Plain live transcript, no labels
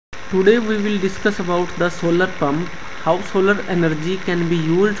Today we will discuss about the solar pump, how solar energy can be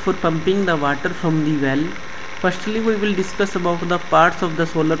used for pumping the water from the well. Firstly, we will discuss about the parts of the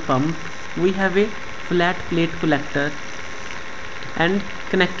solar pump. We have a flat plate collector and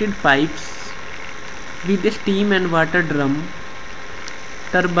connected pipes with a steam and water drum.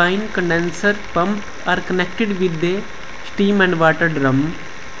 Turbine, condenser, pump are connected with the steam and water drum,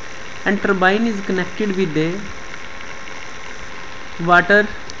 and turbine is connected with the water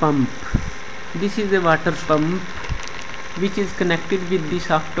pump. This is a water pump which is connected with the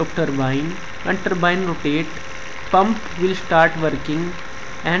shaft of turbine. When turbine rotate, pump will start working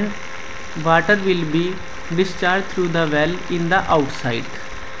and water will be discharged through the well in the outside.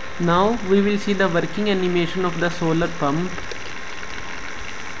 Now we will see the working animation of the solar pump.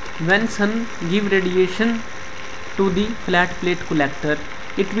 When sun give radiation to the flat plate collector,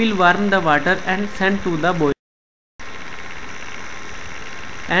 it will warm the water and send to the boiler,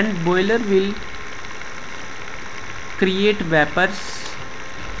 and boiler will create vapors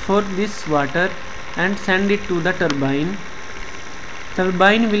for this water and send it to the turbine.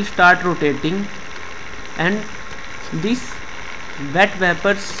 Turbine will start rotating and this wet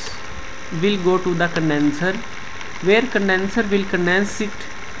vapors will go to the condenser, where condenser will condense it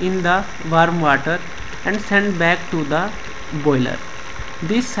in the warm water and send back to the boiler.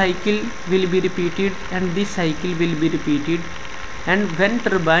 This cycle will be repeated and this cycle will be repeated, and when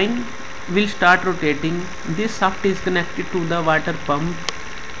turbine will start rotating, this shaft is connected to the water pump.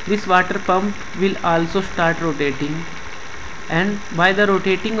 This water pump will also start rotating, and by the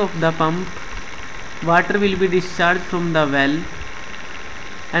rotating of the pump, water will be discharged from the well,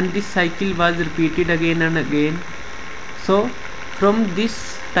 and this cycle was repeated again and again. So from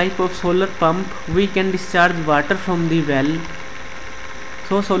this type of solar pump we can discharge water from the well.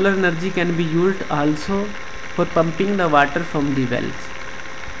 So solar energy can be used also for pumping the water from the wells.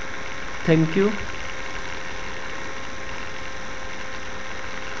 Thank you.